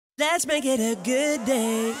Let's make it a good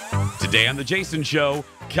day. Today on The Jason Show,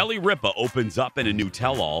 Kelly Ripa opens up in a new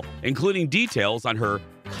tell-all, including details on her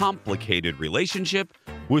complicated relationship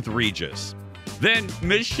with Regis. Then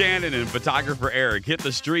Miss Shannon and photographer Eric hit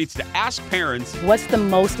the streets to ask parents, what's the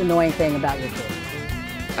most annoying thing about your kid?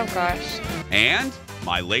 Oh, gosh. And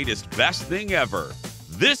my latest best thing ever.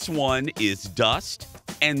 This one is dust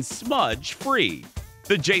and smudge free.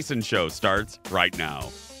 The Jason Show starts right now.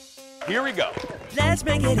 Here we go. Let's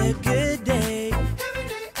make it a good day.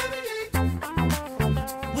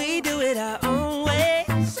 We do it our own way.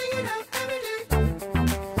 Let's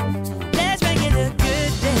make it a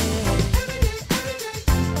good day.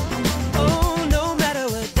 Oh, no matter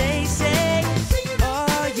what they say.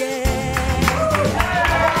 Oh, yeah.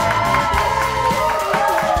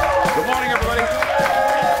 Good morning, everybody.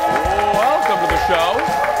 Welcome to the show.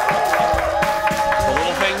 The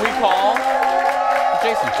little thing we call The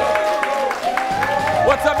Jason Show.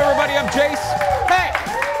 What's up, everybody? I'm Jace. Hey!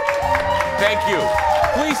 Thank you.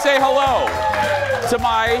 Please say hello to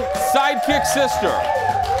my sidekick sister.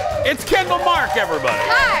 It's Kendall Mark, everybody.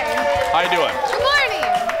 Hi. How you doing?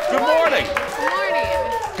 Good morning.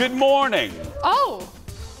 Good morning. Good morning. Oh,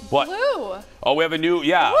 What? blue. Oh, we have a new,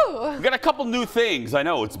 yeah. Ooh. We got a couple new things. I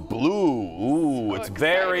know, it's blue. Ooh, So it's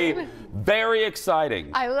exciting. very exciting.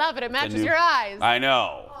 I love it. It matches new- your eyes. I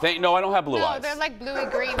know. No, I don't have blue no, eyes. they're like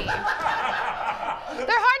bluey-greeny. They're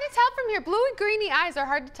hard to tell from here. Bluey-greeny eyes are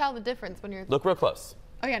hard to tell the difference when you're... Look real close.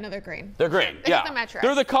 Oh, yeah, no, they're green. They're green. It Yeah. doesn't match your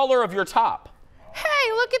They're eyes. the color of your top.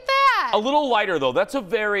 Hey, look at that. A little lighter though. That's a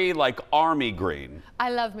very like army green. I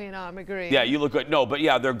love me an army green. Yeah, you look good. No, but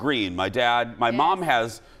yeah, they're green. My mom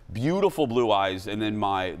has beautiful blue eyes, and then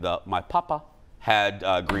my papa had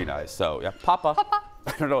green eyes. So yeah, papa. Papa.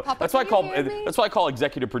 I don't know. Papa, that's why I can call you hear me? that's why I call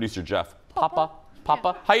executive producer Jeff Papa.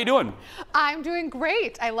 Papa. How you doing? I'm doing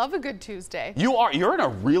great. I love a good Tuesday. You're in a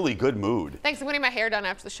really good mood. Thanks. I'm getting my hair done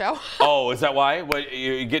after the show. Oh, is that why? What,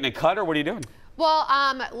 you getting a cut or what are you doing? Well,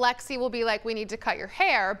 Lexi will be like, we need to cut your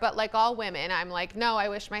hair, but like all women, I'm like, no, I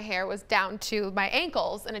wish my hair was down to my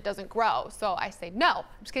ankles and it doesn't grow. So I say, no, I'm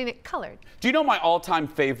just getting it colored. Do you know my all-time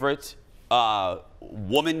favorite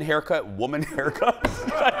woman haircut? Woman haircut?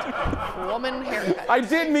 Woman haircut. I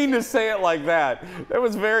didn't mean to say it like that. That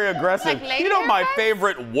was very aggressive. Like lady you know my haircuts?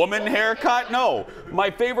 favorite woman haircut? No, my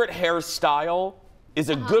favorite hairstyle is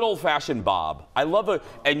a good old-fashioned bob. I love it.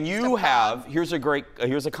 And you have, here's a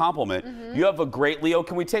compliment. You have a great, Leo,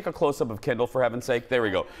 can we take a close-up of Kendall for heaven's sake? There we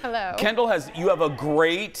go. Hello. Kendall you have a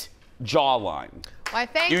great jawline. Why,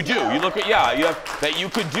 thank you. You do. You look at, yeah, you have, that you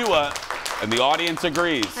could do and the audience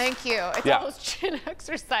agrees. Thank you. It's Yeah. all those chin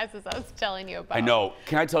exercises I was telling you about. I know.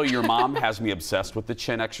 Can I tell you, your mom has me obsessed with the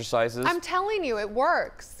chin exercises. I'm telling you, it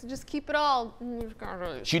works. Just keep it all.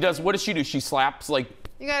 She does, what does she do? She slaps like,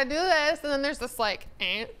 You gotta do this, and then there's this like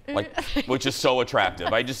which is so attractive.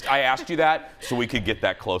 I asked you that so we could get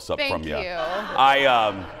that close up Thank from you. you.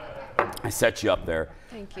 I set you up there.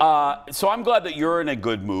 Thank you. So I'm glad that you're in a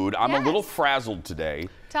good mood. I'm a Yes. little frazzled today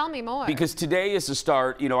Tell me more. because today is the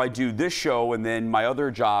start. You know, I do this show and then my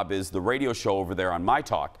other job is the radio show over there on My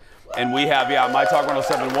Talk. And we have, My Talk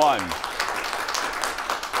 107.1.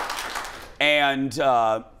 And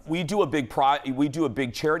we do a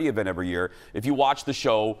big charity event every year. If you watch the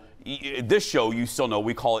show, this show, you still know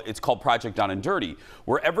it's called Project Down and Dirty,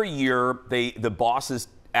 where every year the bosses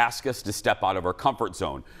ask us to step out of our comfort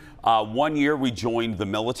zone. One year we joined the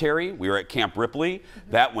military. We were at Camp Ripley.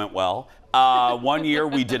 That went well. One year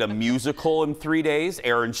we did a musical in 3 days.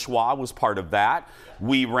 Aaron Schwa was part of that.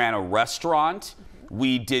 We ran a restaurant.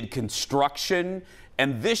 We did construction.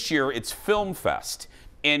 And this year it's Film Fest.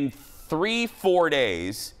 In 3-4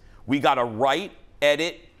 days, we got to write,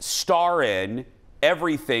 edit, star in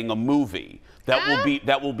everything, a movie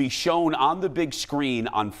that will be shown on the big screen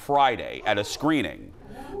on Friday at a screening.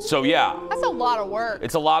 So yeah, That's a lot of work.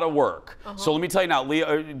 it's a lot of work. So let me tell you now,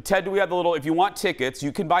 Ted, do we have the little? If you want tickets,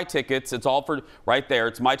 you can buy tickets. It's all for right there.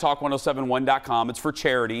 It's mytalk1071.com. It's for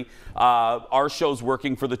charity. Our show's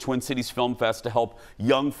working for the Twin Cities Film Fest to help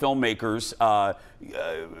young filmmakers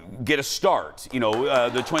get a start. You know,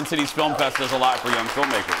 the Twin Cities Film Fest does a lot for young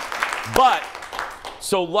filmmakers. But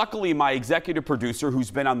so luckily, my executive producer, who's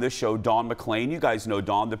been on this show, Dawn McLean, you guys know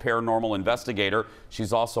Dawn, the paranormal investigator.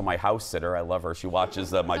 She's also my house sitter. I love her. She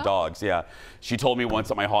watches my dogs. Yeah, she told me once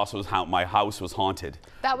that my house was haunted.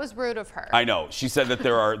 That was rude of her. I know. She said that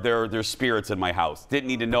there's spirits in my house. Didn't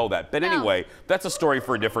need to know that. But anyway, that's a story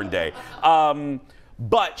for a different day.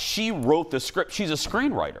 But she wrote the script. She's a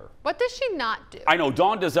screenwriter. What does she not do? I know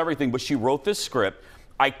Dawn does everything, but she wrote this script.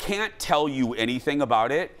 I can't tell you anything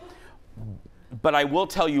about it. But I will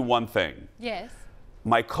tell you one thing. Yes.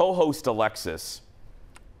 My co-host Alexis,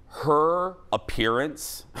 her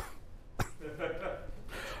appearance,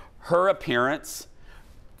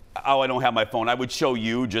 oh, I don't have my phone. I would show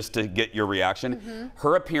you just to get your reaction.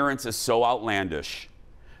 Her appearance is so outlandish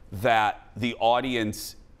that the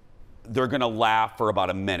audience, they're going to laugh for about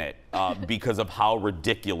a minute because of how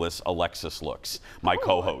ridiculous Alexis looks, my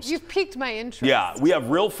co-host. You've piqued my interest. Yeah, we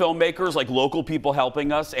have real filmmakers, like local people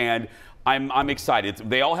helping us, and I'm excited.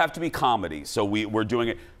 They all have to be comedy, so we're doing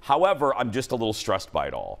it. However, I'm just a little stressed by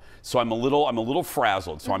it all. So I'm a little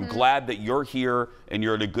frazzled. So I'm glad that you're here and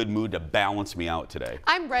you're in a good mood to balance me out today.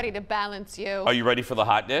 I'm ready to balance you. Are you ready for the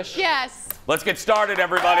hot dish? Yes. Let's get started,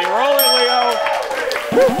 everybody. Roll it, Leo.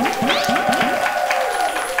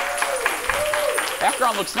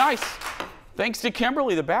 Background looks nice. Thanks to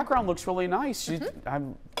Kimberly, the background looks really nice.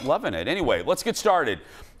 I'm loving it. Anyway, let's get started.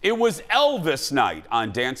 It was Elvis night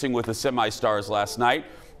on Dancing with the Semi-Stars last night.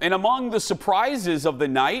 And among the surprises of the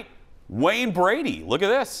night, Wayne Brady. Look at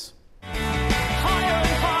this. Higher and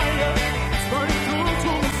higher, it's burning through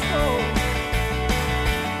to the soul.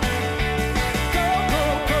 Girl,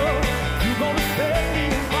 girl, girl, you gonna set me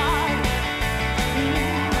alight.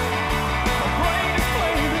 My brain is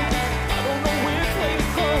flaming, I don't know which way to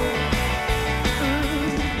go.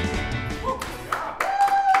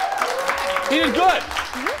 He did good.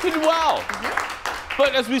 He did well.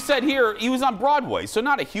 But as we said here, he was on Broadway, so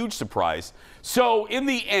not a huge surprise. So in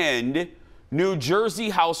the end, New Jersey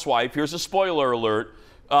housewife, here's a spoiler alert,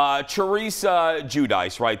 Teresa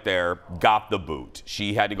Giudice right there got the boot.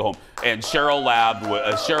 She had to go home. And Cheryl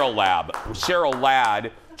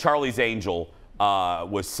Ladd, Charlie's Angel,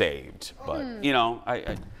 was saved. But, you know,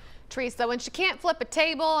 Teresa, when she can't flip a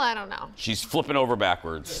table, I don't know. she's flipping over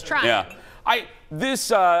backwards. She's trying. Yeah. I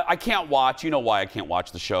can't watch. You know why I can't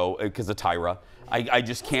watch the show? Because of Tyra. I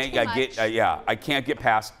just can't. I can't get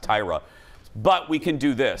past Tyra. But we can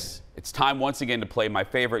do this. It's time once again to play my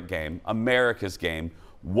favorite game, America's game.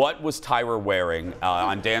 What was Tyra wearing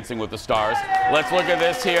on Dancing with the Stars? Let's look at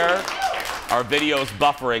this here. Our video's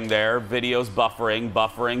buffering there. Video's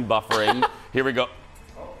buffering. Here we go.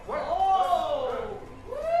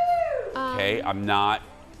 Okay, I'm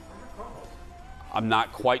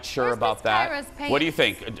not quite sure Where's about Miss that. Tyra's pants? What do you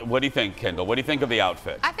think? What do you think, Kendall? What do you think of the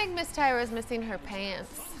outfit? I think Miss Tyra is missing her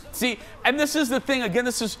pants. See, and this is the thing. Again,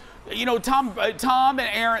 this is, you know, Tom and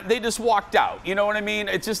Aaron, they just walked out. You know what I mean?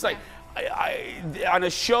 It's just like, on a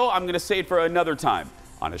show, I'm going to say it for another time.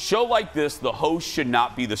 On a show like this, the host should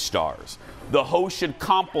not be the stars. The host should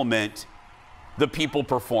compliment the people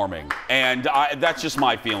performing. And that's just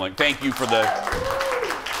my feeling. Thank you for the...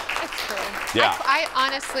 It's true. Yeah. I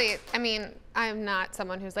honestly, I mean, I'm not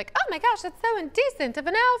someone who's like, oh my gosh, that's so indecent of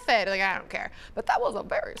an outfit. Like, I don't care. But that was a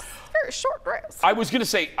very, very short dress. I was going to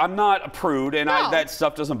say, I'm not a prude, and No. that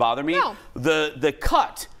stuff doesn't bother me. No. The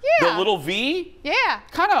cut, Yeah. the little V, Yeah.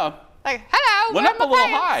 kind of Like, hello. went where up are a my little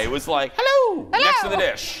pants? high. It was like, hello, next to the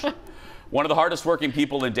Hello. dish. One of the hardest working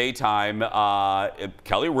people in daytime,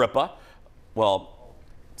 Kelly Ripa. Well,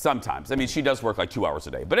 sometimes. I mean, she does work like 2 hours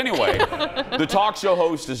a day. But anyway, the talk show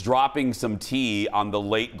host is dropping some tea on the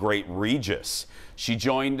late, great Regis. She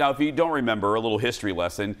joined, now if you don't remember, a little history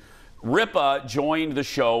lesson, Ripa joined the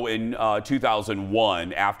show in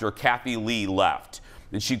 2001 after Kathy Lee left.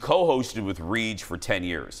 And she co-hosted with Reg for 10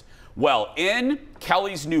 years. Well, in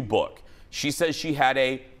Kelly's new book, she says she had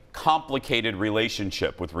a complicated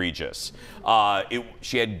relationship with Regis.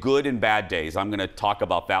 She had good and bad days. I'm going to talk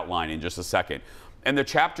about that line in just a second. And the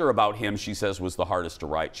chapter about him, she says, was the hardest to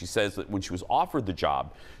write. She says that when she was offered the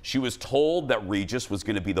job, she was told that Regis was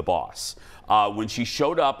going to be the boss. When she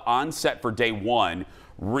showed up on set for day one,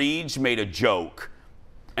 Reg made a joke,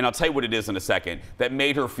 and I'll tell you what it is in a second, that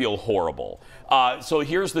made her feel horrible. So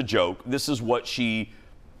here's the joke. This is what she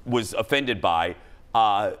was offended by.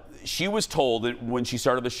 She was told that when she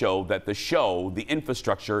started the show, the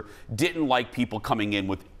infrastructure, didn't like people coming in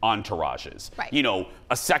with entourages. Right. You know,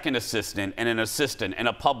 a second assistant and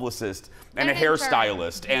a publicist and a And an intern.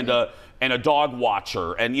 hairstylist and a dog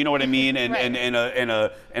watcher, and you know what I mean, and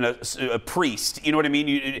a priest. You know what I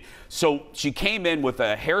mean. So she came in with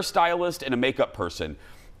a hairstylist and a makeup person,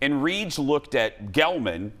 and Reg looked at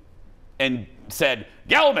Gelman and said,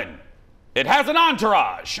 "Gelman, it has an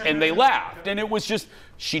entourage," and they laughed, and it was just,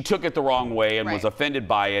 she took it the wrong way and was Right. offended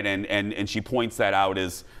by it, and she points that out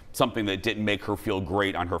as something that didn't make her feel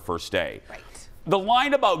great on her first day. Right. The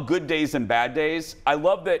line about good days and bad days, I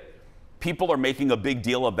love that people are making a big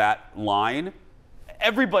deal of that line.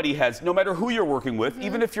 Everybody has, no matter who you're working with,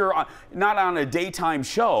 even if you're not on a daytime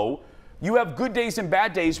show, you have good days and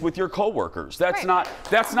bad days with your coworkers. That's Right.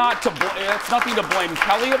 that's nothing to blame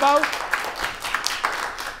Kelly about.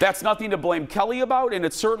 That's nothing to blame Kelly about, and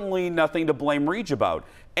it's certainly nothing to blame Reg about.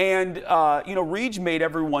 And, you know, Reed made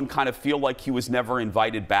everyone kind of feel like he was never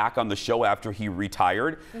invited back on the show after he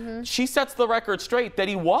retired. She sets the record straight that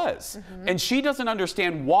he was. And she doesn't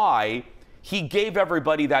understand why he gave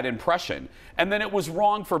everybody that impression. And then it was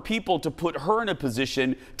wrong for people to put her in a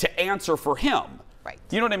position to answer for him. Right.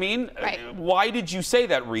 You know what I mean? Right. Why did you say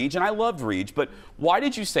that, Reed? And I loved Reed, but why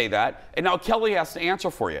did you say that? And now Kelly has to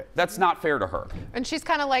answer for you. That's not fair to her. And she's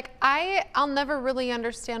kind of like, I'll never really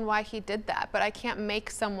understand why he did that, but I can't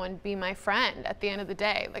make someone be my friend at the end of the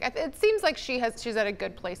day. Like, it seems like she's at a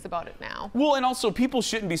good place about it now. Well, and also people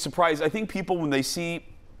shouldn't be surprised. I think people, when they see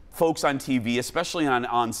folks on TV, especially on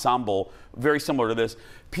Ensemble, very similar to this,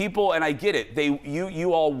 people, and I get it,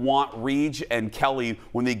 you all want Reed and Kelly,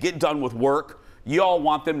 when they get done with work, you all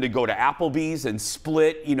want them to go to Applebee's and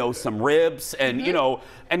split, you know, some ribs, and you know,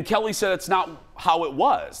 and Kelly said it's not how it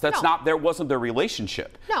was. That's not, there wasn't their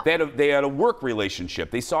relationship. No. They had a work relationship.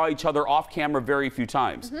 They saw each other off camera very few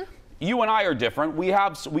times. You and I are different.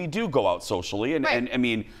 We do go out socially, and I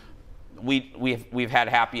mean, we've had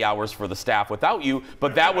happy hours for the staff without you,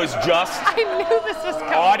 but that was just I knew this was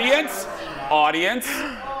coming.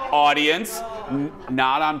 audience,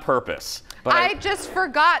 not on purpose. But I just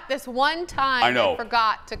forgot this one time. I know. I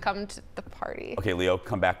forgot to come to the party. Okay, Leo,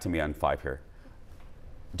 come back to me on 5 here.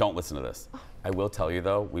 Don't listen to this. I will tell you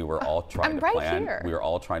though, we were all trying to plan. Here. We were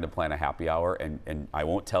all trying to plan a happy hour, and I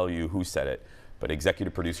won't tell you who said it, but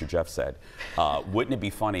executive producer Jeff said, wouldn't it be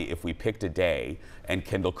funny if we picked a day and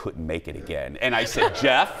Kendall couldn't make it again? And I said,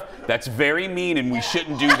 Jeff, that's very mean and we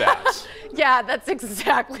shouldn't do that. Yeah, that's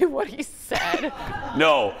exactly what he said.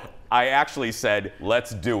 No, I actually said,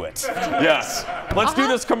 let's do it. Yes, let's do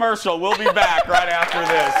this commercial. We'll be back right after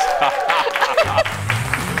this.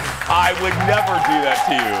 I would never do that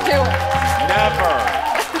to you. Do it. Never.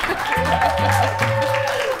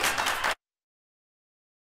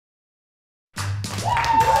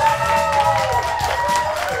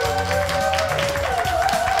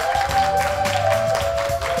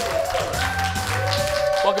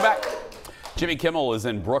 Welcome back. Jimmy Kimmel is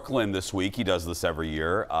in Brooklyn this week. He does this every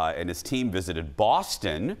year. And his team visited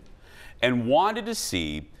Boston and wanted to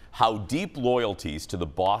see how deep loyalties to the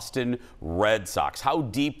Boston Red Sox, how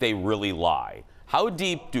deep they really lie. How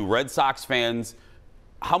deep do Red Sox fans,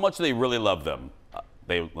 how much do they really love them?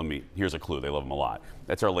 Here's a clue. They love them a lot.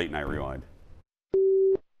 That's our late night rewind.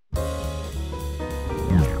 Any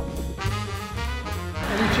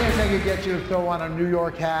chance I could get you to throw on a New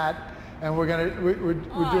York hat? And we're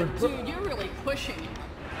doing. Dude, you're really pushing it.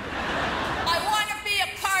 I want to be a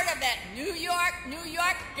part of that. New York,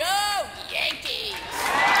 go Yankees!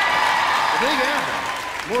 The Big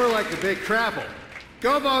Apple, more like the Big Crapple.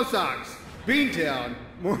 Go Bo Sox. Beantown,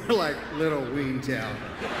 more like Little Weentown.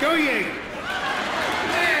 Go Yankees!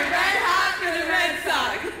 We're red hot for the Red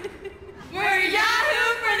Sox. We're Yahoo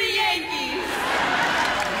for the Yankees.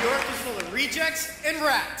 New York is full of rejects and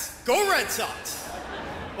rats. Go Red Sox.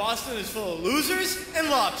 Boston is full of losers and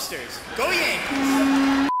lobsters. Go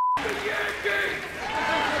Yankees!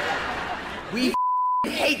 We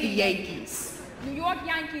hate the Yankees. New York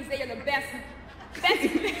Yankees, they are the best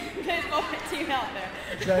baseball team out there.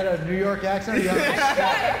 Is that a New York accent?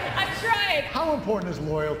 I've tried. How important is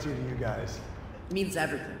loyalty to you guys? Means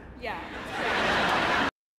everything. Yeah.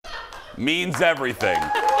 Means everything,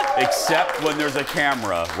 except when there's a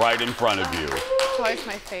camera right in front of you. Always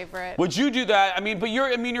my favorite. Would you do that? I mean,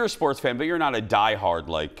 you're a sports fan, but you're not a diehard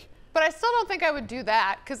like. But I still don't think I would do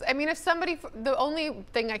that, because I mean, if somebody, the only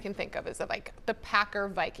thing I can think of is like the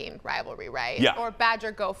Packer-Viking rivalry, right? Yeah. Or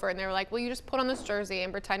Badger-Gopher, and they were like, well, you just put on this jersey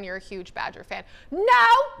and pretend you're a huge Badger fan. No!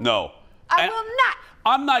 No. I will not.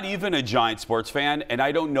 I'm not even a giant sports fan, and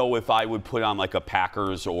I don't know if I would put on like a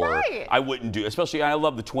Packers or Right. I wouldn't do, especially I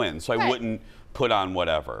love the Twins, so I Right. wouldn't put on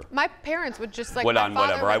whatever. My parents would just like, Put my on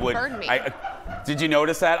father whatever. I would would. burn me. Did you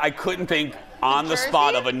notice that? I couldn't think on the jersey?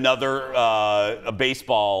 spot of another a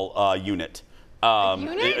baseball unit.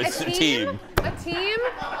 Unit? It's A team? A team?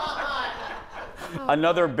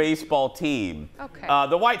 Another baseball team. Okay.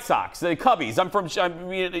 The White Sox, the Cubbies. Those are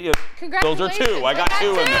Congratulations. two. I got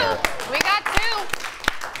two in there. We got two.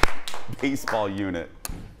 Baseball unit.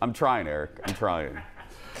 I'm trying, Eric. I'm trying.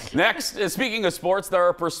 Next, speaking of sports, there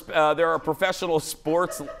are professional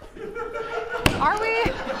sports. Are we?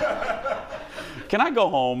 Can I go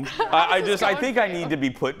home? I think I need to be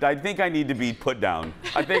put down.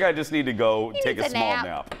 I think I just need to go take a needs a small nap.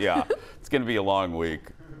 nap. Yeah, it's going to be a long week.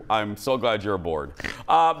 I'm so glad you're aboard.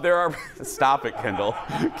 Stop it, Kendall.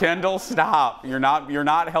 Kendall, stop. You're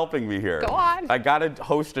not helping me here. Go on. I got to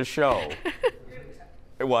host a show.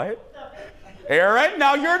 What? Aaron,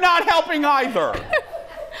 now you're not helping either.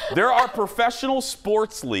 There are professional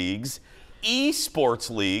sports leagues esports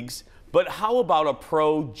leagues, but how about a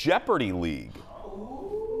pro Jeopardy league?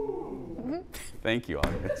 Thank you,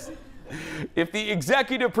 audience. If the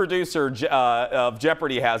executive producer of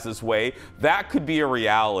Jeopardy has his way, that could be a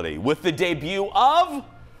reality with the debut of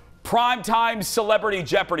Primetime Celebrity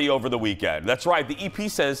Jeopardy over the weekend. That's right, the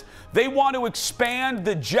EP says they want to expand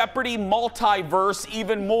the Jeopardy multiverse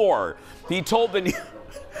even more. He told the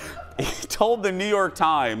New York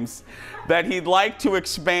Times that he'd like to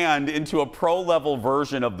expand into a pro-level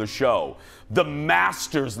version of the show. The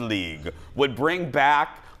Masters League would bring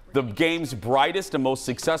back the game's brightest and most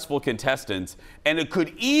successful contestants, and it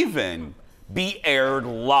could even be aired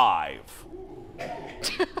live.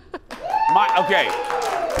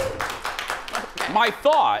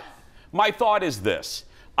 My thought is this.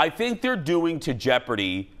 I think they're doing to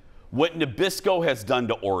Jeopardy what Nabisco has done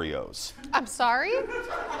to Oreos. I'm sorry?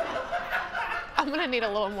 I'm gonna need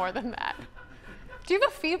a little more than that. Do you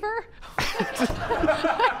have a fever?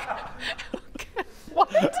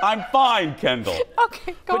 What? I'm fine, Kendall.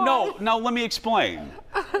 Okay, go on. But no, let me explain.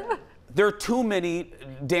 There are too many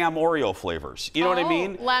damn Oreo flavors. You know what I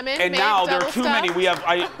mean? Lemon, and mint, now there are double too stuffed.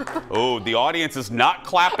 many. The audience is not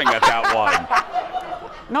clapping at that one.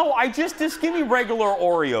 No, just give me regular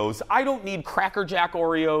Oreos. I don't need Cracker Jack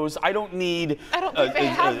Oreos. I don't need. I don't think they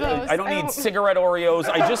have those. I don't need cigarette Oreos.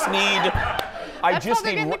 I just need.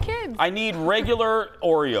 I need regular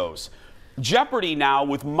Oreos. Jeopardy now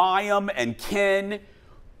with Mayim and Ken.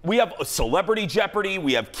 We have Celebrity Jeopardy,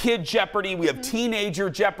 we have Kid Jeopardy, we have Teenager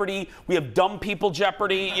Jeopardy, we have Dumb People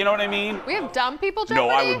Jeopardy, you know what I mean? We have Dumb People Jeopardy?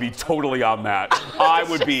 No, I would be totally on that. I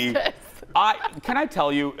would be. Can I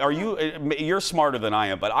tell you, you're smarter than I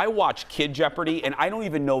am, but I watch Kid Jeopardy and I don't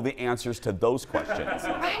even know the answers to those questions.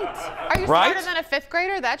 Right. Are you smarter than a 5th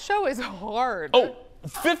grader? That show is hard. Oh,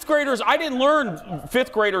 5th graders, I didn't learn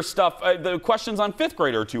 5th grader stuff. The questions on 5th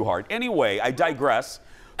grade are too hard. Anyway, I digress.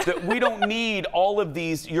 That we don't need all of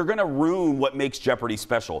these. You're going to ruin what makes Jeopardy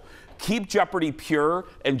special. Keep Jeopardy pure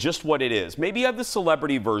and just what it is. Maybe you have the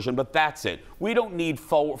celebrity version, but that's it. We don't need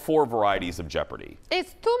four varieties of Jeopardy.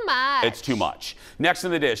 It's too much. It's too much. Next in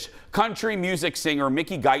the dish, country music singer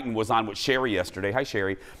Mickey Guyton was on with Sherry yesterday. Hi,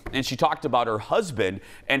 Sherry. And she talked about her husband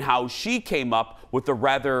and how she came up with a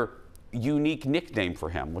rather unique nickname for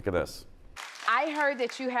him. Look at this. I heard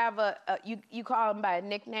that you have you call him by a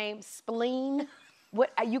nickname, Spleen.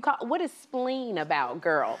 What is spleen about,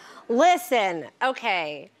 girl? Listen,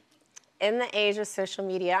 okay, in the age of social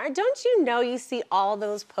media, don't you know you see all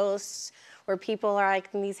those posts where people are like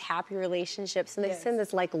in these happy relationships and they send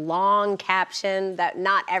this like long caption that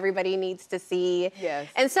not everybody needs to see. Yes.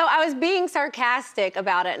 And so I was being sarcastic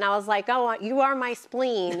about it and I was like, oh, you are my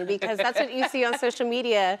spleen because that's what you see on social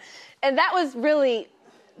media. And that was really,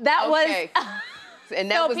 was... And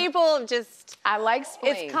that was, people just... I like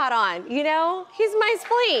spleen. It's caught on, you know? He's my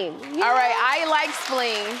spleen. All right, I like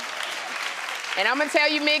spleen. And I'm gonna tell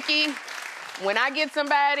you, Mickey, when I get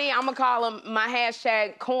somebody, I'm gonna call them my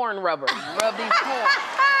hashtag corn rubber. Rub these corn.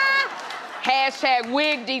 Hashtag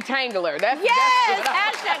wig detangler. That's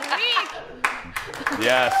hashtag wig.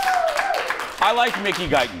 Yes. I like Mickey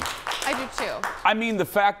Guyton. I do too. I mean,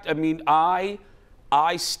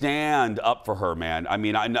 I stand up for her, man. I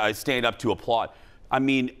mean, I stand up to applaud. I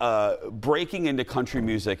mean, breaking into country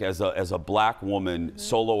music as a black woman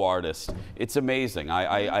solo artist, it's amazing.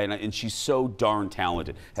 And she's so darn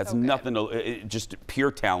talented. Has nothing to, just pure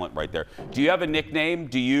talent right there. Do you have a nickname?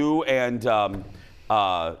 Do you and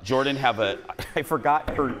Jordan have a? I forgot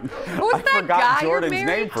her. Who's that guy Jordan's you're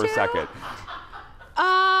name for a second.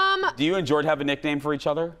 Do you and Jordan have a nickname for each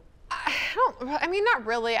other? I mean, not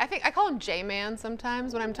really. I think I call him J-Man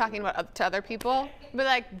sometimes when I'm talking about to other people. But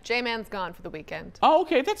like, J-Man's gone for the weekend. Oh,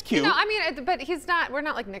 okay, that's cute. You know, I mean, but we're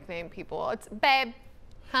not like nickname people. It's babe,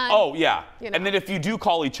 hun. Oh, yeah. You know. And then if you do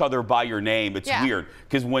call each other by your name, it's weird.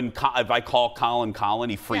 Because if I call Colin,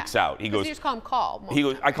 he freaks out. He goes, you just call him Call. He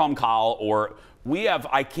goes, I call him Call, or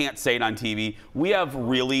I can't say it on TV.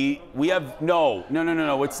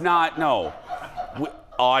 No, it's not, no.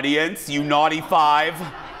 Audience, you naughty 5.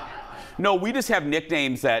 No, we just have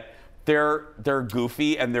nicknames that they're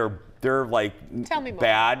goofy and they're like Tell me more.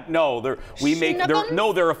 bad. No, they're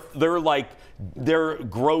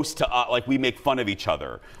gross to us. Like we make fun of each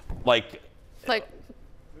other. Like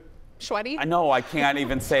Sweaty? No, I can't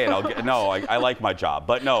even say it. I like my job,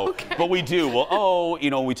 but no. Okay. But we do. Well,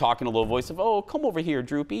 we talk in a low voice of, oh, come over here,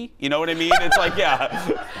 Droopy. You know what I mean? It's like, yeah.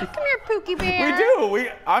 Come here, Pookie Bear. We do.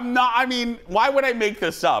 Why would I make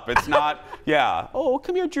this up? It's not, yeah. Oh,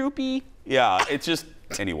 come here, Droopy. Yeah, it's just,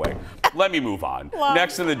 anyway. Let me move on.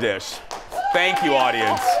 Next in the dish. Thank you,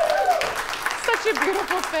 audience. Such a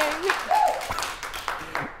beautiful thing.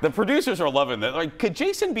 The producers are loving that. Like, could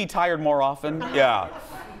Jason be tired more often? Yeah.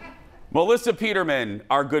 Melissa Peterman,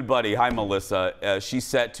 our good buddy. Hi, Melissa. She's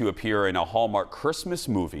set to appear in a Hallmark Christmas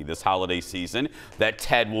movie this holiday season that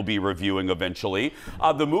Ted will be reviewing eventually.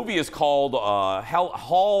 The movie is called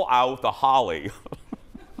Haul Out the Holly.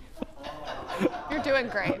 You're doing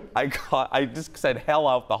great. I just said hell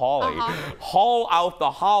out the holly. Haul Out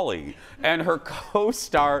the Holly. And her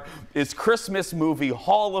co-star is Christmas movie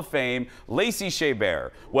Hall of Fame, Lacey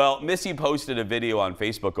Chabert. Well, Missy posted a video on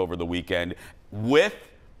Facebook over the weekend with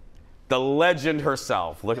the legend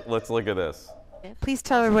herself. Let's look at this. Please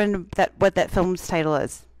tell everyone what that film's title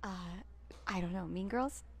is. I don't know. Mean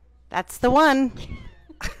Girls? That's the one.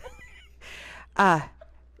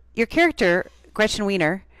 Your character, Gretchen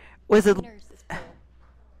Wiener, was a...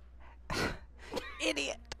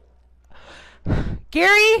 Idiot.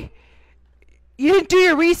 Gary, you didn't do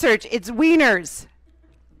your research. It's Wieners.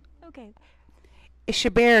 Okay. Is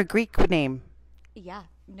Chabert a Greek name? Yeah.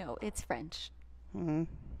 No, it's French. Mm-hmm.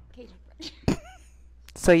 Cajun French.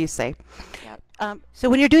 So you say. Yep. So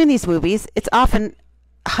when you're doing these movies, it's often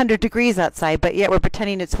 100 degrees outside, but yet we're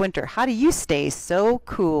pretending it's winter. How do you stay so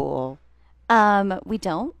cool? We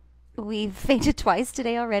don't. We've fainted twice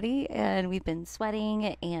today already, and we've been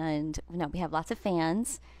sweating, and we have lots of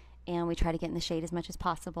fans, and we try to get in the shade as much as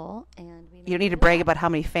possible. And you don't need to brag about how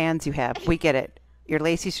many fans you have. We get it. You're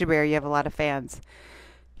Lacey Chabert. You have a lot of fans.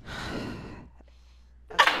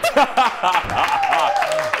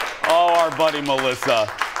 Oh, our buddy Melissa.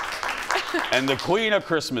 And the queen of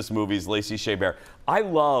Christmas movies, Lacey Chabert. I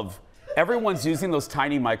love, everyone's using those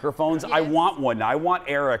tiny microphones. Yes. I want one. I want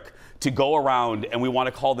Eric to go around, and we want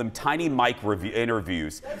to call them tiny mic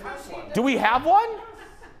interviews. Do we have one?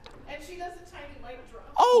 And she does a tiny mic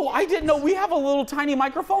drop. Oh, I didn't know we have a little tiny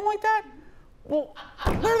microphone like that? Well,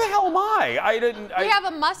 where the hell am I? We have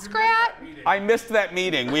a muskrat. I missed that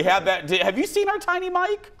meeting. We had that. Have you seen our tiny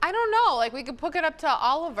mic? I don't know. Like, we could hook it up to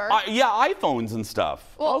Oliver. Yeah, iPhones and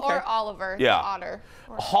stuff. Well, okay. or Oliver, yeah. the otter.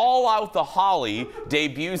 Haul Out the Holly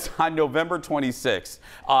debuts on November 26th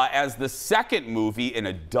as the second movie in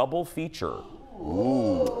a double feature.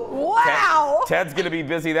 Ooh. Wow. Ted's going to be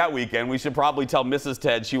busy that weekend. We should probably tell Mrs.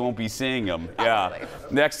 Ted she won't be seeing him. Yeah.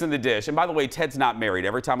 Next in the dish. And by the way, Ted's not married.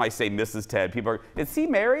 Every time I say Mrs. Ted, people are, is he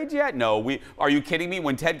married yet? No. Are you kidding me?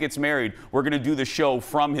 When Ted gets married, we're going to do the show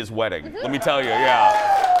from his wedding. Let me tell you, yeah.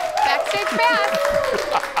 Backstage pass.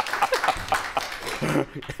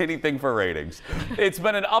 Anything for ratings. It's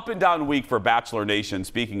been an up and down week for Bachelor Nation.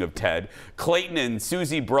 Speaking of Ted, Clayton and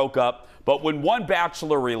Susie broke up, but when one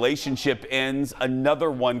Bachelor relationship ends,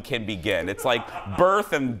 another one can begin. It's like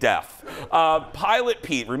birth and death. Pilot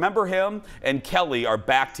Pete, remember him? And Kelly are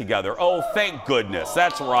back together. Oh, thank goodness.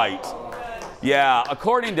 That's right. Yeah,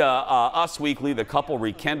 according to Us Weekly, the couple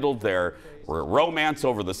rekindled their romance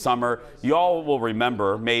over the summer. You all will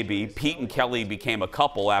remember, maybe, Pete and Kelly became a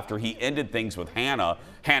couple after he ended things with Hannah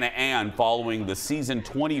Ann, following the season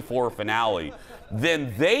 24 finale.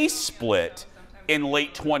 Then they split in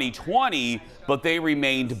late 2020, but they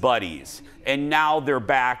remained buddies. And now they're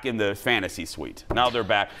back in the fantasy suite. Now they're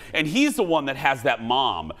back. And he's the one that has that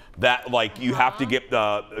mom that, like, you have to get,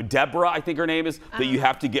 Deborah, I think her name is, that you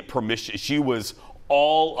have to get permission. She was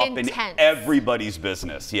all up in everybody's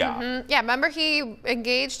business. Yeah. Mm-hmm. Yeah, remember he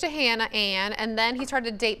engaged to Hannah Ann, and then he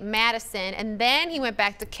started to date Madison, and then he went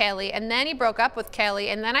back to Kelly, and then he broke up with Kelly,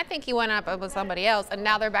 and then I think he went up with somebody else, and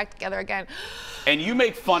now they're back together again. And you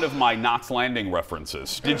make fun of my Knots Landing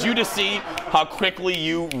references. Did you just see how quickly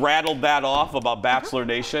you rattled that off about Bachelor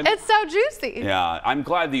Nation? It's so juicy. Yeah, I'm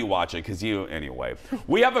glad that you watch it, because anyway.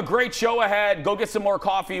 We have a great show ahead. Go get some more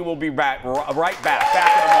coffee. We'll be back right back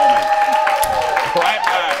in a moment. Right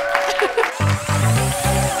back.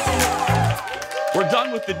 We're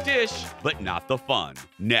done with the dish, but not the fun.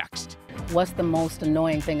 Next. What's the most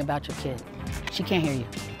annoying thing about your kid? She can't hear you.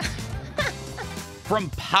 From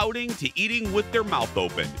pouting to eating with their mouth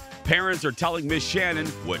open, parents are telling Miss Shannon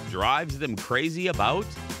what drives them crazy about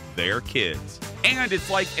their kids. And it's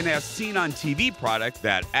like an as-seen-on-TV product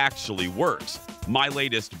that actually works. My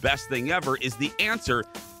latest best thing ever is the answer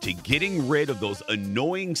to getting rid of those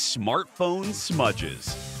annoying smartphone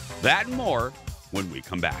smudges. That and more when we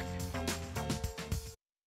come back.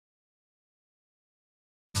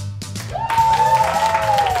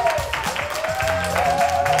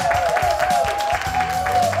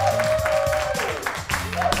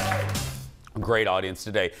 Great audience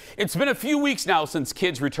today. It's been a few weeks now since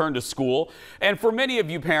kids returned to school, and for many of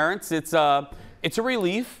you parents, it's a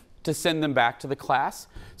relief to send them back to the class.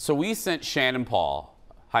 So we sent Shannon Paul,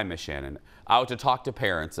 hi Miss Shannon, out to talk to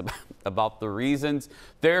parents about the reasons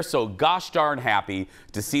they're so gosh darn happy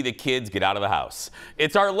to see the kids get out of the house.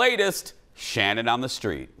 It's our latest Shannon on the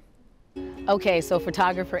Street. Okay, so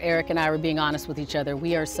photographer Eric and I were being honest with each other.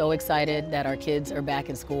 We are so excited that our kids are back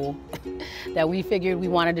in school that we figured we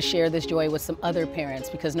wanted to share this joy with some other parents,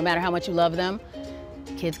 because no matter how much you love them,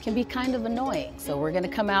 kids can be kind of annoying. So we're gonna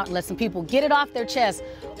come out and let some people get it off their chest.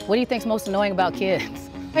 What do you think's most annoying about kids?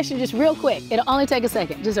 Question, just real quick. It'll only take a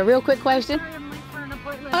second. Just a real quick question.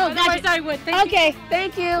 Oh, gotcha. I would. Okay,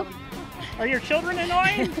 thank you. Are your children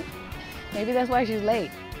annoying? Maybe that's why she's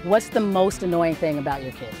late. What's the most annoying thing about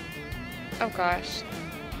your kid? Oh gosh.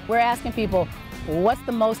 We're asking people, what's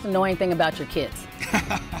the most annoying thing about your kids?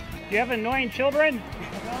 Do you have annoying children?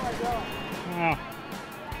 No, I don't.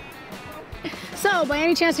 Oh. So, by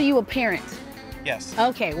any chance, are you a parent? Yes.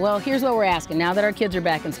 Okay, well, here's what we're asking. Now that our kids are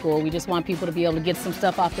back in school, we just want people to be able to get some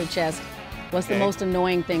stuff off their chest. What's the most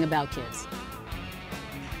annoying thing about kids?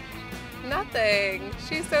 Nothing.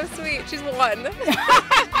 She's so sweet. She's 1.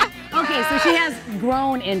 Okay, so she has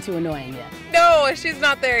grown into annoying yet. No, she's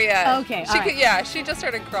not there yet. Okay, She all right. could, yeah, she just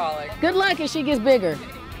started crawling. Good luck as she gets bigger.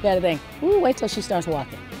 Gotta think. Ooh, wait till she starts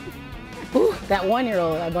walking. Ooh, that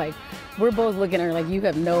 1-year-old, I'm like, we're both looking at her like, you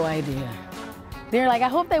have no idea. They're like, I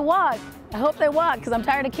hope they walk. I hope they walk, because I'm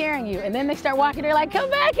tired of carrying you. And then they start walking, they're like, come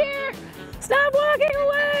back here. Stop walking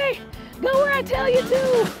away. Go where I tell you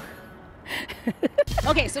to.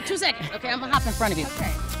 Okay, so 2 seconds. Okay, I'm gonna hop in front of you.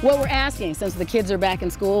 Okay. What we're asking, since the kids are back in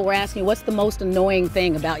school, we're asking, what's the most annoying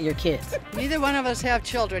thing about your kids? Neither one of us have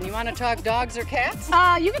children. You want to talk dogs or cats?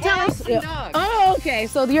 You can tell us. Cats and dogs. Oh, okay.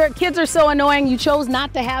 So your kids are so annoying, you chose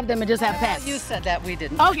not to have them and just have pets. You said that, we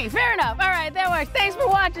didn't. Okay, fair enough. All right, that works. Thanks for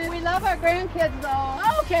watching. We love our grandkids,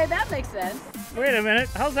 though. Okay, that makes sense. Wait a minute.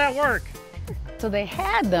 How's that work? So they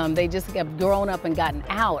had them, they just have grown up and gotten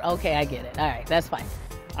out. Okay, I get it. All right, that's fine.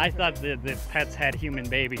 I thought the pets had human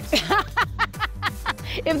babies.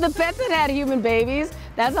 If the pets had human babies,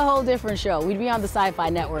 that's a whole different show. We'd be on the Sci-Fi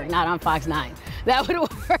Network, not on Fox 9. That would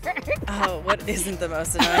work. Oh, what isn't the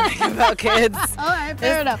most annoying thing about kids? All right,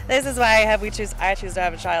 fair enough. This is why I choose to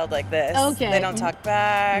have a child like this. Okay. They don't talk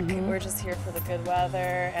back. We're just here for the good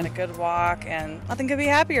weather and a good walk, and nothing could be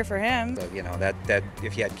happier for him. So, you know, that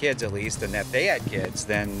if you had kids at least, and that they had kids,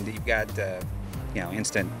 then you've got, you know,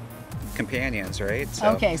 instant companions, right? So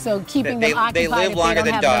okay, so keeping them occupied. They live if longer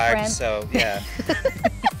they don't than have no dogs, friends. so yeah.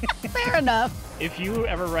 Fair enough. If you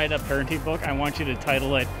ever write a parenting book, I want you to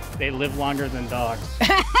title it, They Live Longer Than Dogs.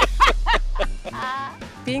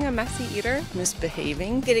 Being a messy eater.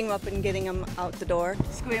 Misbehaving. Getting them up and getting them out the door.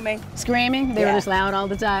 Screaming. Screaming? They were just loud all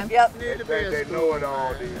the time? Yep. They know it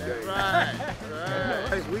all these days.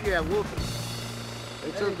 Right. We got whoopings.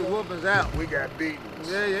 They took the whoopings out. We got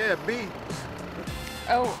beatings. Yeah, beatings.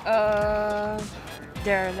 Oh,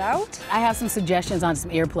 they're loud? I have some suggestions on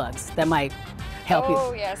some earplugs that might help you.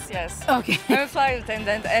 Oh, yes. Okay. I'm a flight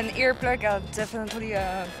attendant, and earplug are definitely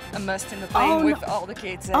a must in the plane with all the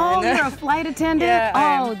kids. Oh, you're a flight attendant?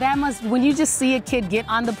 Yeah, that must, when you just see a kid get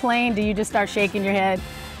on the plane, do you just start shaking your head?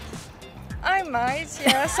 I might,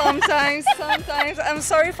 yeah, sometimes. I'm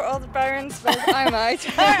sorry for all the parents, but I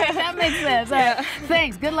might. All right, that makes sense. All right.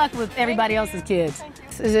 Thanks. Good luck with everybody else's kids.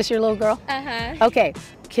 Is this your little girl? Uh-huh. Okay.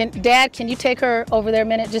 Dad, can you take her over there a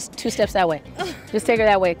minute? Just 2 steps that way. Just take her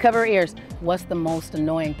that way. Cover her ears. What's the most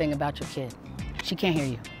annoying thing about your kid? She can't hear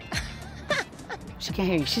you. She can't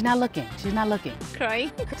hear you. She's not looking.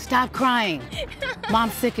 Crying? Stop crying.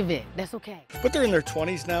 Mom's sick of it. That's okay. But they're in their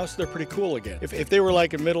 20s now, so they're pretty cool again. If they were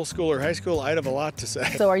like in middle school or high school, I'd have a lot to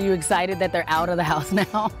say. So are you excited that they're out of the house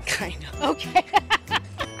now? Kind of. Okay.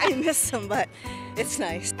 I miss them, but it's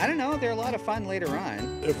nice. I don't know, they're a lot of fun later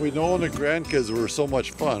on. If we'd known the grandkids were so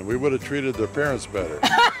much fun, we would have treated their parents better.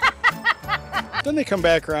 Then they come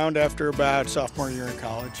back around after about sophomore year in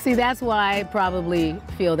college. See, that's why I probably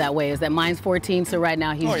feel that way, is that mine's 14, so right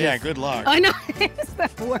now he's yeah, good luck. I know, it's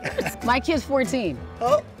the worst. My kid's 14.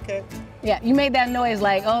 Oh, okay. Yeah, you made that noise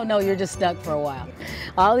like, oh no, you're just stuck for a while.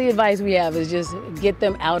 All the advice we have is just get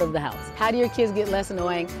them out of the house. How do your kids get less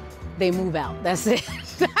annoying? They move out, that's it.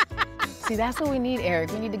 See, that's what we need,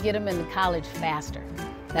 Eric. We need to get them into college faster.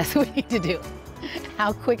 That's what we need to do.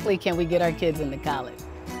 How quickly can we get our kids into college?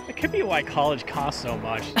 It could be why college costs so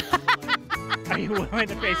much. Are you willing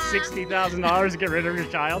to pay $60,000 to get rid of your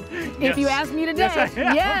child? If you ask me today,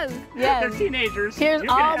 yes. They're teenagers. Here's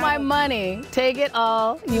all my money. Take it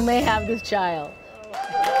all. You may have this child.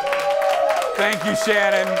 Thank you,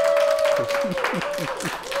 Shannon.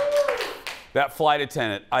 That flight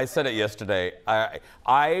attendant, I said it yesterday,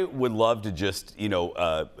 I would love to just, you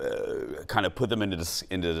know, kind of put them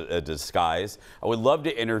into a disguise. I would love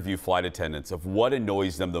to interview flight attendants of what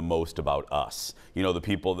annoys them the most about us. You know, the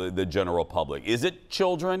people, the general public. Is it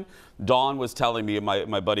children? Dawn was telling me,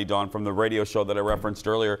 my buddy Dawn from the radio show that I referenced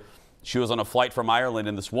earlier, she was on a flight from Ireland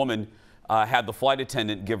and this woman had the flight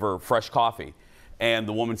attendant give her fresh coffee. And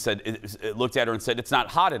the woman said, it looked at her and said, it's not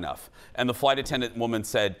hot enough. And the flight attendant woman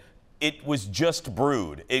said, it was just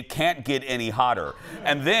brewed. It can't get any hotter.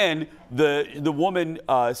 And then the woman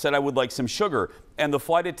said, I would like some sugar. And the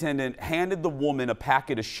flight attendant handed the woman a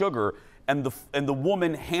packet of sugar, and the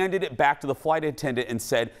woman handed it back to the flight attendant and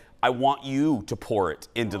said, I want you to pour it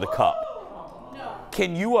into the cup. No.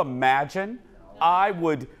 Can you imagine? I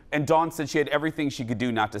would, and Dawn said she had everything she could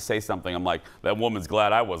do not to say something. I'm like, that woman's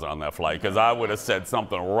glad I wasn't on that flight, because I would have said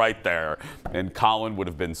something right there, and Colin would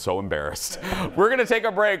have been so embarrassed. We're going to take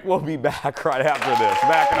a break. We'll be back right after this.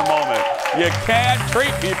 Back in a moment. You can't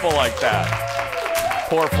treat people like that.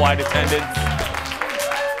 Poor flight attendants.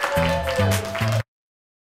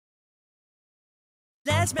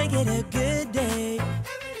 Let's make it a good day.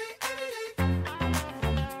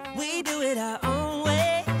 We do it our own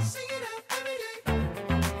way.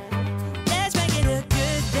 Let's make it a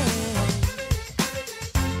good day.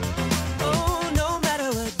 Oh, no matter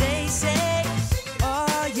what they say.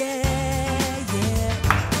 Oh, yeah, yeah.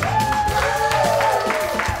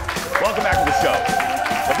 Welcome back to the show.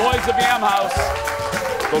 The boys of Yam House.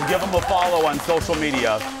 Go give them a follow on social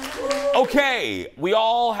media. Okay, we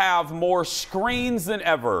all have more screens than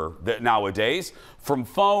ever nowadays, from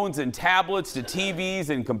phones and tablets to TVs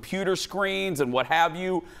and computer screens and what have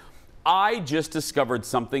you. I just discovered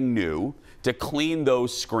something new to clean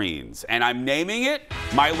those screens, and I'm naming it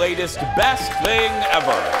my latest best thing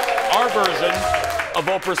ever, our version of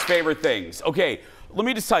Oprah's favorite things. Okay, let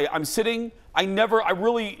me just tell you, I'm sitting, I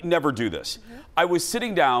really never do this. I was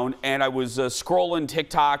sitting down and I was scrolling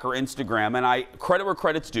TikTok or Instagram, and I, credit where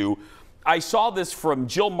credit's due, I saw this from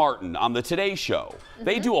Jill Martin on the Today Show.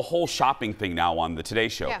 They do a whole shopping thing now on the Today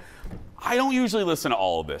Show. Yeah. I don't usually listen to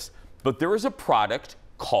all of this, but there is a product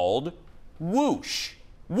called Whoosh.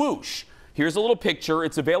 Whoosh. Here's a little picture.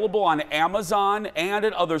 It's available on Amazon and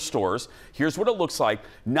at other stores. Here's what it looks like.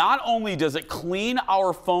 Not only does it clean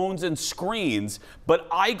our phones and screens, but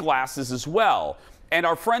eyeglasses as well. And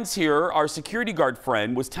our friends here, our security guard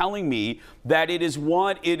friend, was telling me that it is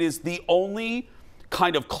the only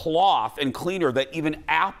kind of cloth and cleaner that even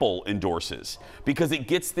Apple endorses, because it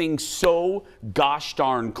gets things so gosh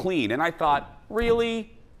darn clean. And I thought,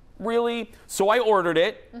 really? Really? So I ordered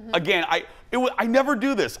it. Again, I never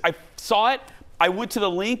do this. I saw it, I went to the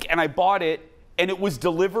link and I bought it, and it was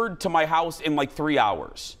delivered to my house in like 3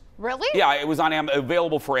 hours. Really? Yeah, it was on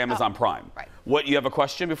available for Amazon Prime. Right. What, you have a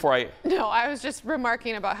question before I? No, I was just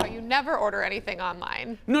remarking about how you never order anything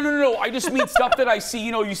online. No. I just mean stuff that I see.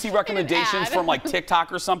 You know, you see recommendations from like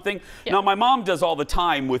TikTok or something. Yeah. Now, my mom does all the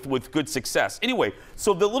time with good success. Anyway,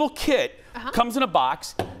 so the little kit comes in a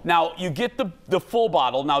box. Now, you get the full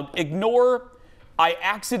bottle. Now, ignore, I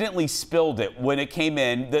accidentally spilled it when it came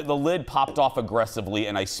in. The lid popped off aggressively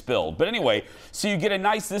and I spilled. But anyway, so you get a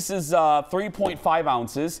nice, this is 3.5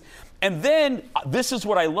 ounces. And then, this is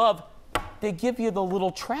what I love, they give you the little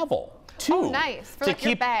travel, too. Oh, nice. For like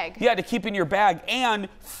your bag. Yeah, to keep in your bag. And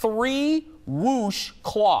 3 Whoosh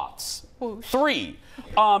cloths. Whoosh. 3.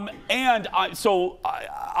 So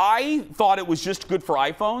I thought it was just good for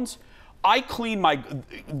iPhones. I clean my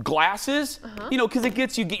glasses, you know,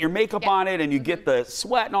 because you get your makeup on it and you get the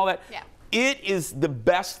sweat and all that. Yeah. It is the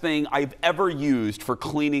best thing I've ever used for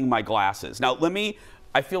cleaning my glasses. Now,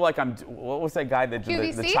 I feel like what was that guy that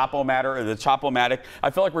did the Chopomatic or the Chopomatic? I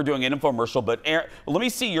feel like we're doing an infomercial, but let me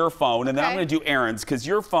see your phone, and then I'm going to do Aaron's, because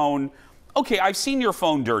your phone, okay, I've seen your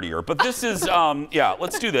phone dirtier, but this is, yeah,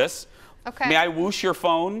 let's do this. Okay. May I whoosh your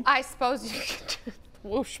phone? I suppose you could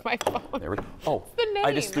whoosh my phone. There we go. Oh, the name.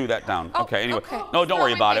 I just threw that down. Oh, okay, anyway. Okay. No, don't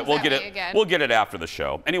worry about it. We'll get it. We'll get it after the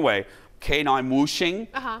show. Anyway, okay, now I'm whooshing.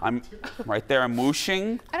 I'm right there, I'm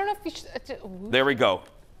whooshing. I don't know if you should. There we go.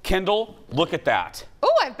 Kendall, look at that.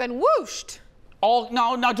 Oh, I've been whooshed. Oh,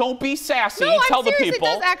 no, don't be sassy. No, Tell I'm serious, the people.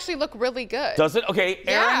 It does actually look really good. Does it? Okay, Erin,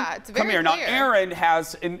 yeah, it's very come here. clear. Now, Erin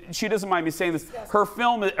has, and she doesn't mind me saying this, her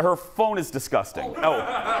phone is disgusting.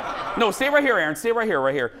 Oh. No, stay right here, Erin. Stay right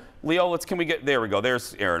here. Leo, there we go.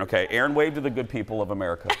 There's Erin. Okay, Erin, wave to the good people of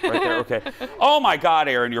America. Right there, okay. Oh my God,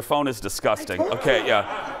 Erin, your phone is disgusting. Okay,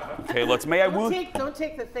 yeah. Okay, may I whoosh? Don't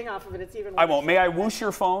take the thing off of it. It's even worse. I won't. May I whoosh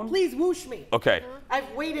your phone? Please whoosh me. Okay.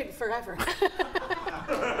 I've waited forever.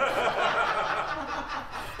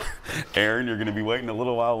 Aaron, you're going to be waiting a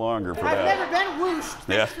little while longer for I've that. never been whooshed.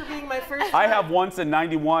 Yeah. Thanks for being my first I time. have once in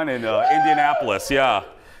 '91 in Indianapolis. Yeah,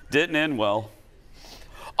 didn't end well.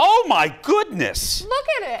 Oh my goodness! Look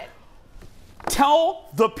at it. Tell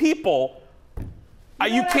the people.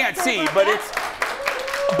 You can't see, but it's.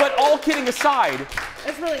 But all kidding aside,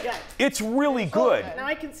 It's really good. it's really good. Now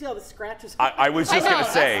I can see all the scratches. I was just going to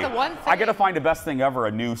say, that's the one I got to find the best thing ever,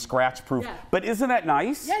 a new scratch-proof. Yeah. But isn't that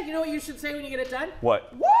nice? Yeah, you know what you should say when you get it done?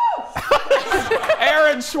 What? Woo!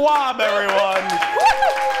 Aaron Schwab, everyone.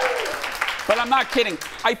 But I'm not kidding.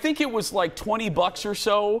 I think it was like $20 or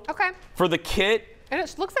so for the kit. And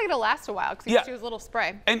it looks like it'll last a while because you Yeah. use a little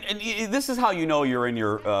spray. And this is how you know you're in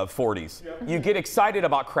your 40s. You get excited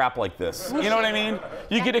about crap like this. You know what I mean?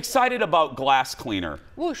 You get excited about glass cleaner.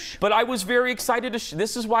 Whoosh. But I was very excited to.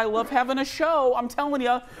 This is why I love having a show. I'm telling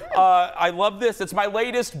you. I love this. It's my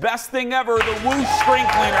latest best thing ever, the Whoosh String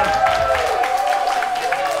Cleaner.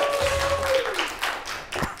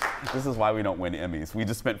 This is why we don't win Emmys. We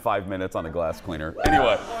just spent 5 minutes on a glass cleaner.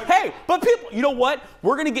 Anyway, hey, but people, you know what?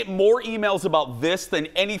 We're going to get more emails about this than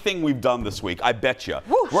anything we've done this week. I bet you.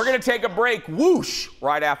 We're going to take a break. Whoosh!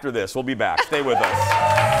 Right after this. We'll be back. Stay with us.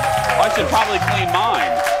 I should probably clean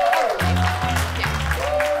mine.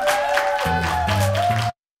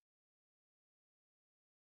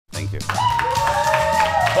 Thank you.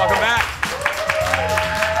 Welcome back.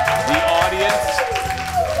 The audience.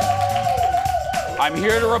 I'm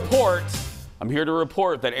here to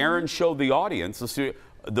report that Aaron showed the audience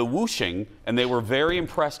the whooshing, and they were very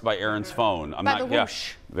impressed by Aaron's phone. By the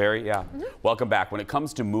whoosh. Welcome back. When it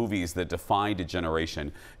comes to movies that defined a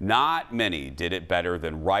generation, not many did it better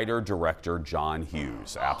than writer-director John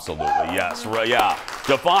Hughes. Absolutely, yes, yeah.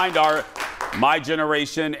 Defined my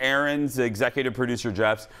generation. Aaron's executive producer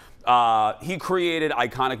Jeff's. He created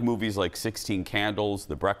iconic movies like 16 Candles,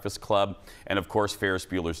 The Breakfast Club, and of course Ferris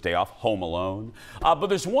Bueller's Day Off, Home Alone. But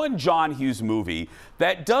there's one John Hughes movie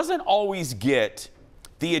that doesn't always get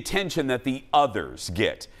the attention that the others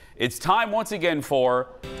get. It's time once again for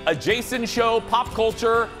a Jason Show Pop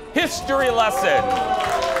Culture History Lesson.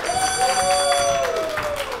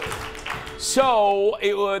 So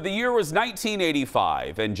the year was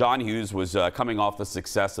 1985, and John Hughes was coming off the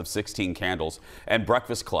success of 16 Candles and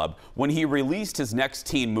Breakfast Club when he released his next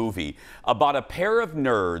teen movie about a pair of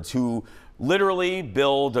nerds who literally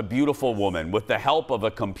build a beautiful woman with the help of a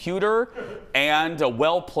computer and a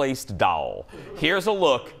well-placed doll. Here's a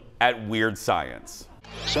look at Weird Science.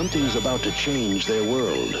 Something's about to change their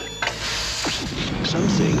world.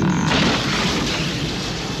 Something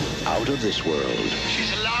out of this world.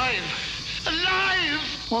 She's alive! Alive!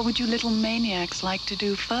 What would you little maniacs like to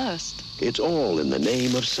do first? It's all in the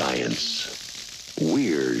name of science.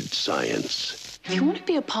 Weird science. If you want to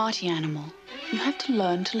be a party animal, you have to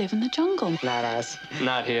learn to live in the jungle. Not us.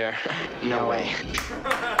 Not here. No way.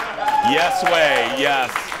 Yes way,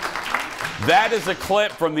 yes. That is a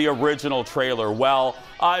clip from the original trailer. Well,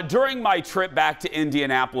 during my trip back to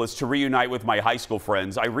Indianapolis to reunite with my high school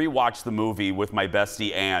friends, I rewatched the movie with my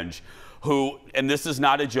bestie Ange, who, and this is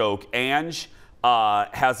not a joke, Ange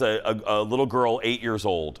has a little girl, 8 years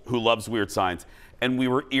old, who loves Weird Science. And we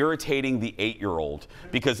were irritating the 8-year-old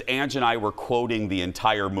because Ange and I were quoting the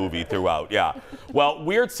entire movie throughout. Yeah. Well,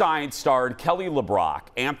 Weird Science starred Kelly LeBrock,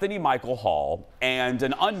 Anthony Michael Hall, and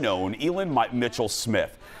an unknown Elin Mitchell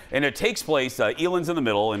Smith. And it takes place, Elin's in the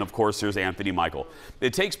middle, and of course there's Anthony Michael.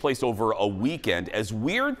 It takes place over a weekend as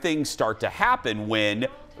weird things start to happen when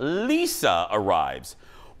Lisa arrives.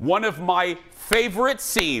 One of my favorite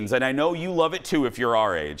scenes, and I know you love it too if you're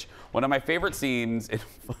our age, one of my favorite scenes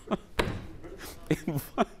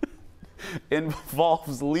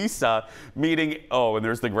involves Lisa meeting, oh, and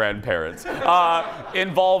there's the grandparents,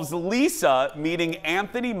 involves Lisa meeting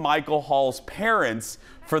Anthony Michael Hall's parents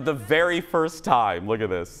for the very first time. Look at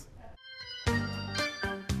this.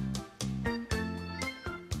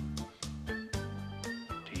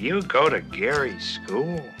 Do you go to Gary's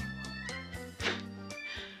school?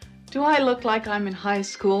 Do I look like I'm in high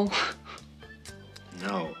school?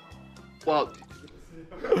 No. Well,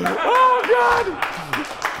 Oh,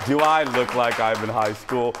 God! Do I look like I'm in high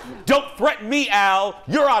school? Don't threaten me, Al.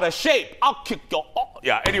 You're out of shape. I'll kick your...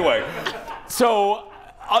 Yeah, anyway. So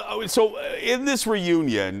in this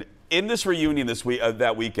reunion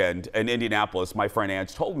that weekend in Indianapolis, my friend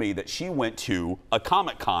Ange told me that she went to a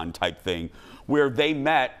Comic-Con type thing where they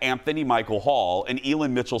met Anthony Michael Hall and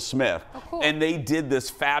Elin Mitchell Smith. Oh, cool. And they did this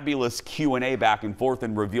fabulous Q&A back and forth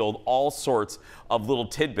and revealed all sorts of little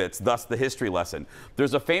tidbits, thus the history lesson.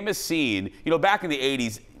 There's a famous scene, you know, back in the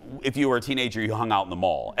 80s, if you were a teenager, you hung out in the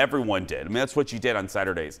mall. Everyone did. I mean, that's what you did on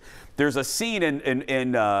Saturdays. There's a scene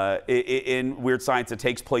in Weird Science that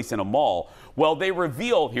takes place in a mall. Well, they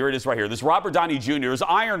reveal, here it is right here, this Robert Downey Jr. is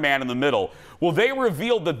Iron Man in the middle. Well, they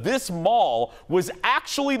revealed that this mall was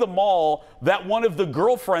actually the mall that one of the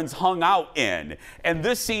girlfriends hung out in. And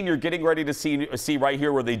this scene you're getting ready to see right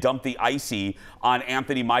here where they dump the icy on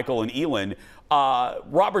Anthony Michael and Elin.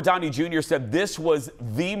 Robert Downey Jr. said this was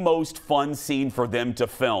the most fun scene for them to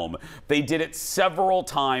film. They did it several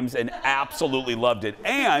times and absolutely loved it.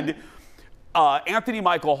 And Anthony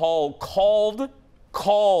Michael Hall called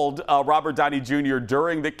Robert Downey Jr.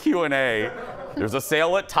 during the Q&A. There's a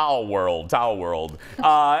sale at Towel World,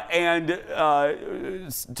 and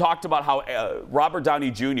talked about how Robert Downey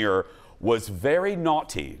Jr. was very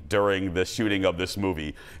naughty during the shooting of this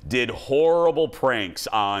movie, did horrible pranks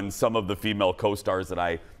on some of the female co-stars that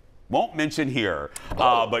I won't mention here,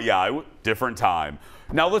 but yeah, different time.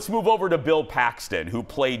 Now let's move over to Bill Paxton, who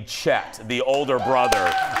played Chet, the older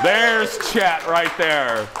brother. There's Chet right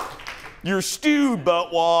there. You're stewed,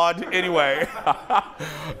 buttwad. Anyway,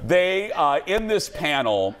 they, in this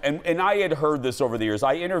panel, and I had heard this over the years,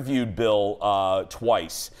 I interviewed Bill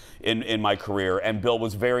twice in my career, and Bill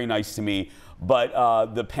was very nice to me,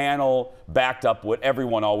 but the panel backed up what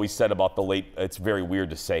everyone always said about the late, it's very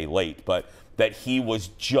weird to say late, but that he was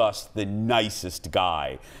just the nicest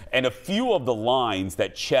guy. And a few of the lines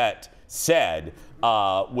that Chet said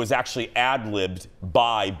was actually ad-libbed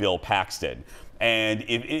by Bill Paxton. And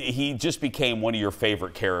he just became one of your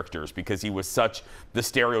favorite characters because he was such the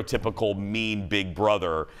stereotypical mean big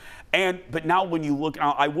brother. But now when you look,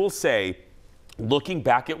 I will say, looking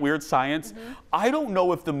back at Weird Science, I don't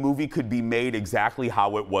know if the movie could be made exactly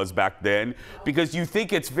how it was back then, because you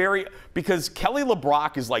think it's because Kelly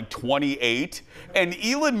LeBrock is like 28 and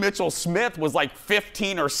Elin Mitchell Smith was like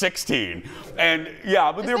 15 or 16. And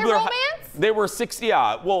yeah, but they were 60,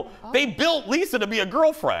 yeah. Well, they built Lisa to be a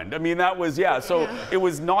girlfriend. I mean, that was, so it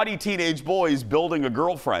was naughty teenage boys building a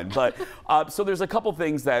girlfriend. But so there's a couple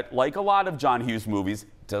things that, like a lot of John Hughes movies,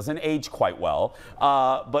 doesn't age quite well,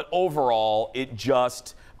 but overall, it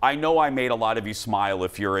just, I know I made a lot of you smile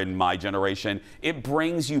if you're in my generation. It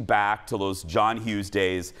brings you back to those John Hughes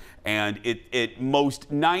days, and most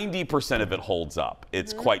 90% of it holds up.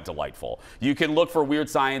 It's quite delightful. You can look for Weird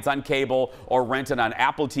Science on cable or rent it on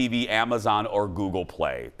Apple TV, Amazon, or Google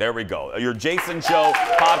Play. There we go. Your Jason Show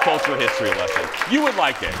pop culture history lesson. You would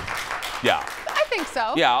like it. Yeah. I think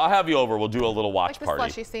so. Yeah, I'll have you over. We'll do a little watch the party.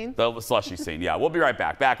 Slushy scene. The slushy scene, yeah. We'll be right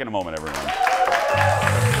back. Back in a moment, everyone.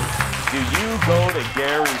 Do you go to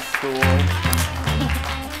Gary's school?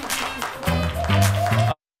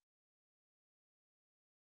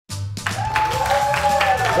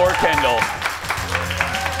 Poor Kendall.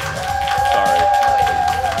 Sorry.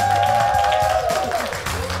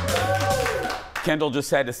 Kendall just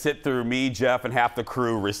had to sit through me, Jeff, and half the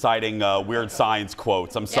crew reciting Weird Science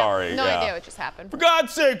quotes. I'm sorry. No idea what just happened. For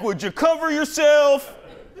God's sake, would you cover yourself?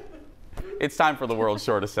 It's time for the world's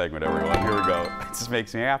shortest segment, everyone. Here we go. It just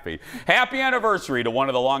makes me happy. Happy anniversary to one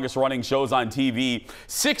of the longest running shows on TV.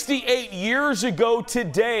 68 years ago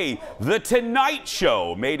today, The Tonight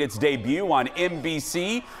Show made its debut on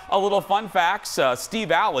NBC. A little fun facts,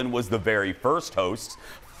 Steve Allen was the very first host.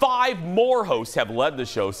 5 more hosts have led the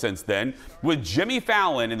show since then, with Jimmy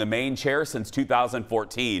Fallon in the main chair since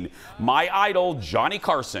 2014. My idol, Johnny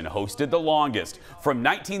Carson, hosted the longest, from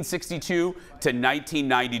 1962 to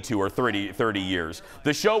 1992, or 30 years.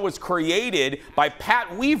 The show was created by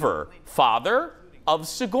Pat Weaver, father of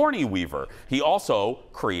Sigourney Weaver. He also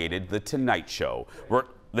created The Tonight Show.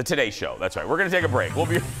 The Today Show, that's right. We're going to take a break. We'll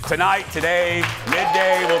be tonight, today,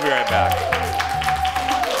 midday. We'll be right back.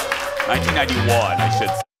 1991, I should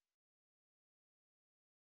say.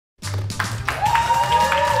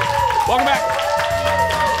 Welcome back.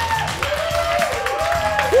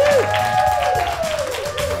 Woo!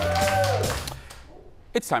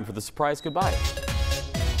 It's time for the surprise goodbye.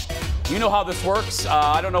 You know how this works.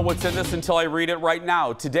 I don't know what's in this until I read it right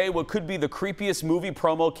now. Today, what could be the creepiest movie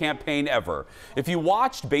promo campaign ever. If you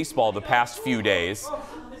watched baseball the past few days,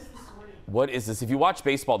 what is this? If you watch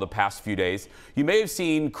baseball the past few days, you may have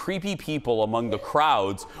seen creepy people among the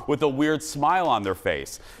crowds with a weird smile on their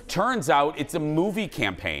face. Turns out it's a movie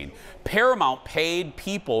campaign. Paramount paid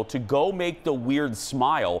people to go make the weird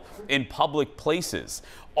smile in public places,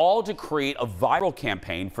 all to create a viral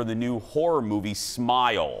campaign for the new horror movie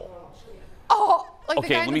Smile. Oh, like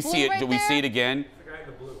okay, let me see it. Do we see it again?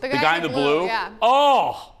 The guy in the blue? Yeah.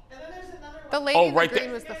 Oh! The lady in the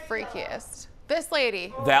green was the freakiest. This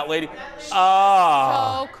lady. That lady?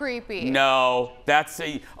 Oh. So creepy. No,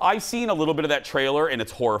 I've seen a little bit of that trailer and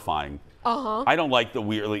it's horrifying. Uh-huh. I don't like the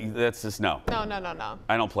weird. That's just no. No.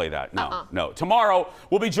 I don't play that. No. Tomorrow,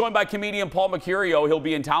 we'll be joined by comedian Paul Mercurio. He'll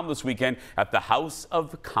be in town this weekend at the House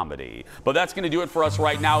of Comedy. But that's going to do it for us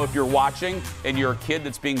right now. If you're watching and you're a kid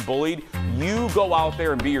that's being bullied, you go out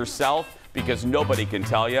there and be yourself, because nobody can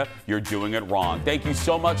tell you you're doing it wrong. Thank you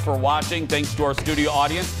so much for watching. Thanks to our studio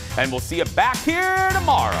audience. And we'll see you back here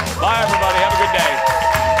tomorrow. Bye, everybody. Have a good day.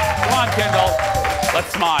 Come on, Kendall.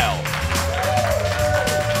 Let's smile.